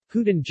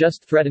Putin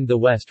just threatened the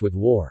West with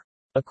war.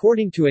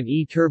 According to an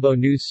E-Turbo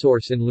news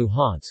source in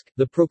Luhansk,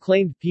 the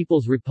proclaimed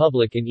People's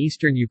Republic in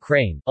eastern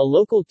Ukraine, a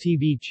local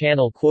TV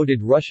channel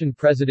quoted Russian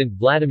President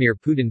Vladimir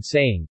Putin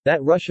saying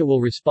that Russia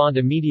will respond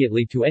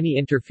immediately to any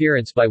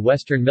interference by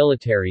Western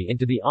military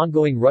into the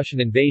ongoing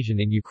Russian invasion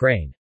in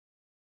Ukraine.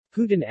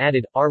 Putin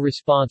added, "Our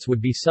response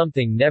would be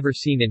something never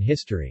seen in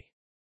history."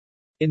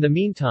 In the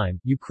meantime,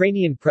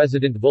 Ukrainian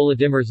President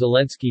Volodymyr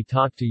Zelensky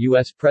talked to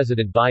U.S.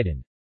 President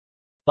Biden.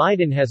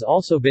 Biden has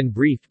also been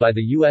briefed by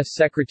the U.S.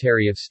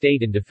 Secretary of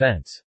State and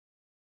Defense.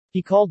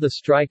 He called the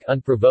strike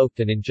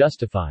unprovoked and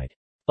unjustified.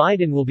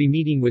 Biden will be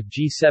meeting with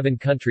G7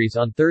 countries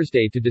on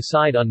Thursday to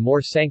decide on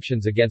more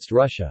sanctions against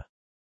Russia.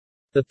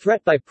 The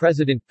threat by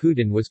President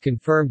Putin was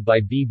confirmed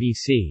by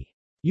BBC.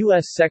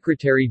 U.S.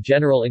 Secretary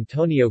General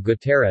Antonio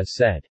Guterres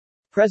said,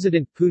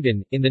 "President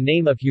Putin, in the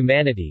name of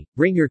humanity,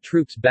 bring your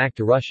troops back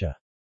to Russia.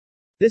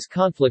 This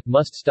conflict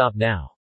must stop now."